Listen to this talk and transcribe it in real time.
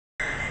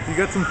You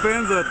got some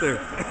fans out there.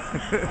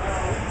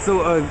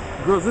 So,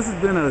 girls, this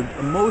has been an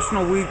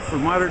emotional week for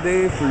Mater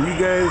Dei, for you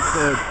guys.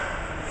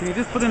 Can you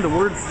just put into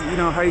words, you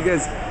know, how you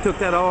guys took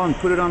that all and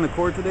put it on the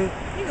court today?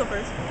 You go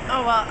first.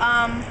 Oh, well,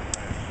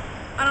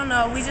 I don't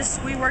know.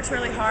 We worked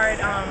really hard.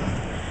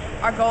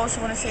 Our goal was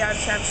to win a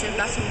CIF championship.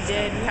 That's what we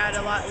did. We had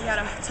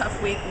a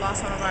tough week.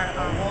 Lost one of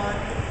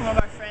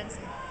our friends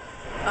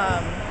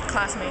and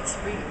classmates,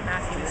 Reed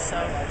Matthews. So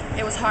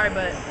it was hard,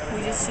 but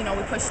we just, you know,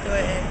 we pushed through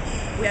it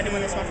and we had to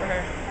win this one for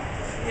her.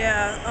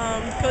 Yeah,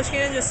 Coach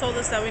Keenan just told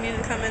us that we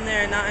needed to come in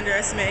there and not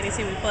underestimate any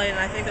team we played, and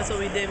I think that's what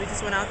we did. We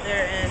just went out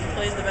there and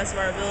played to the best of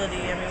our ability.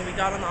 I mean, we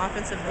got on the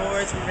offensive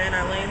boards, we ran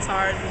our lanes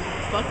hard, we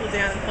buckled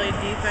down and played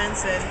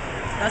defense, and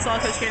that's all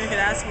Coach Keenan could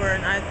ask for,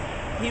 and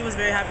he was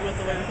very happy with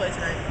the way we played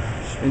tonight.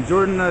 And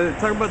Jordan,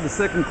 talk about the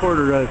second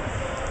quarter.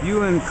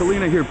 You and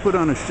Kaleena here put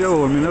on a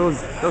show. I mean, that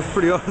was a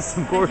pretty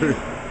awesome quarter.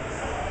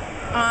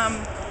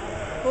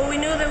 Well, we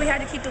knew that we had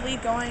to keep the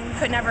lead going. We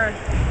could never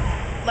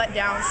let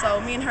down,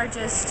 so me and her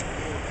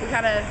we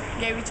kind of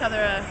gave each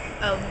other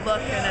a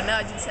look and a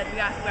nudge and said we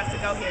have to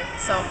go here.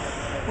 So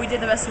we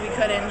did the best we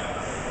could and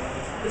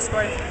we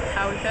scored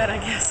how we could, I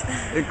guess.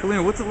 Hey,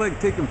 Kaleena, what's it like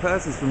taking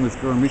passes from this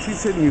girl? I mean,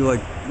 she's hitting you like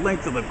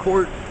length of the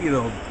court, you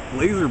know,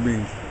 laser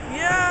beams.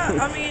 Yeah,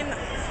 I mean,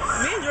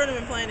 me and Jordan have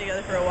been playing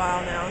together for a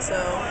while now, so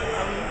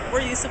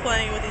we're used to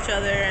playing with each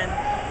other and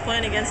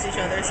playing against each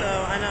other, so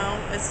I know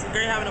it's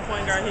great having a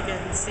point guard who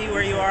can see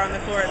where you are on the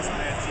court.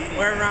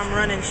 Wherever I'm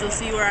running, she'll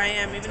see where I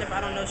am, even if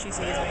I don't know she sees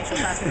me, she'll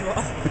pass me the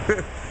ball.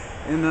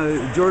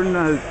 And Jordan,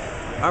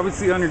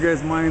 obviously on your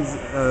guys' minds,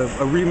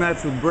 a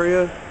rematch with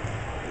Brea.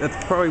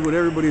 That's probably what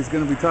everybody's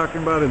going to be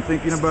talking about and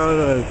thinking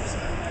about.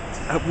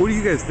 What are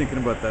you guys thinking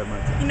about that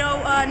match? You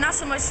know, not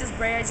so much just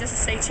Brea, just a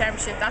state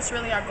championship. That's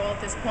really our goal at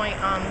this point.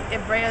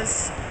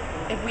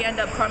 If we end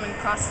up coming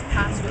across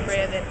paths with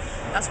Brea, then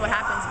that's what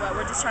happens. But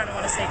we're just trying to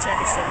win a state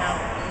championship now.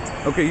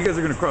 Okay, you guys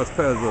are going to cross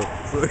paths though.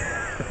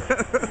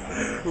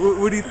 So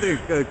what do you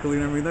think,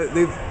 Kaleena? I mean,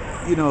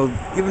 they've, you know,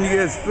 given you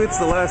guys fits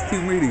the last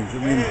two meetings. I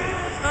mean,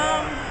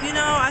 you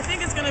know, I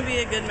think it's going to be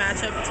a good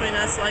matchup between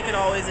us, like it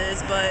always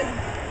is. But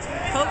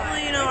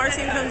hopefully, you know, our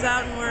team comes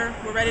out and we're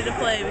ready to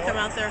play. We come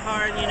out there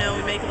hard, you know,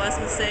 we make less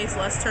mistakes,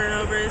 less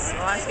turnovers. The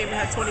last game we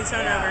had 20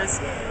 turnovers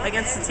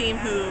against a team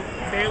who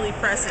barely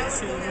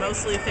presses, who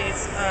mostly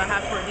plays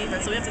half-court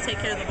defense. So we have to take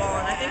care of the ball,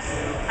 and I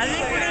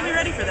think we're going to be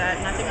ready for that.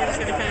 And I think we're just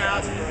going to come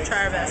out and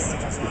try our best.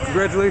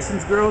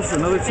 Congratulations, girls!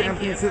 Another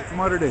championship for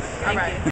Mater Dei. All right.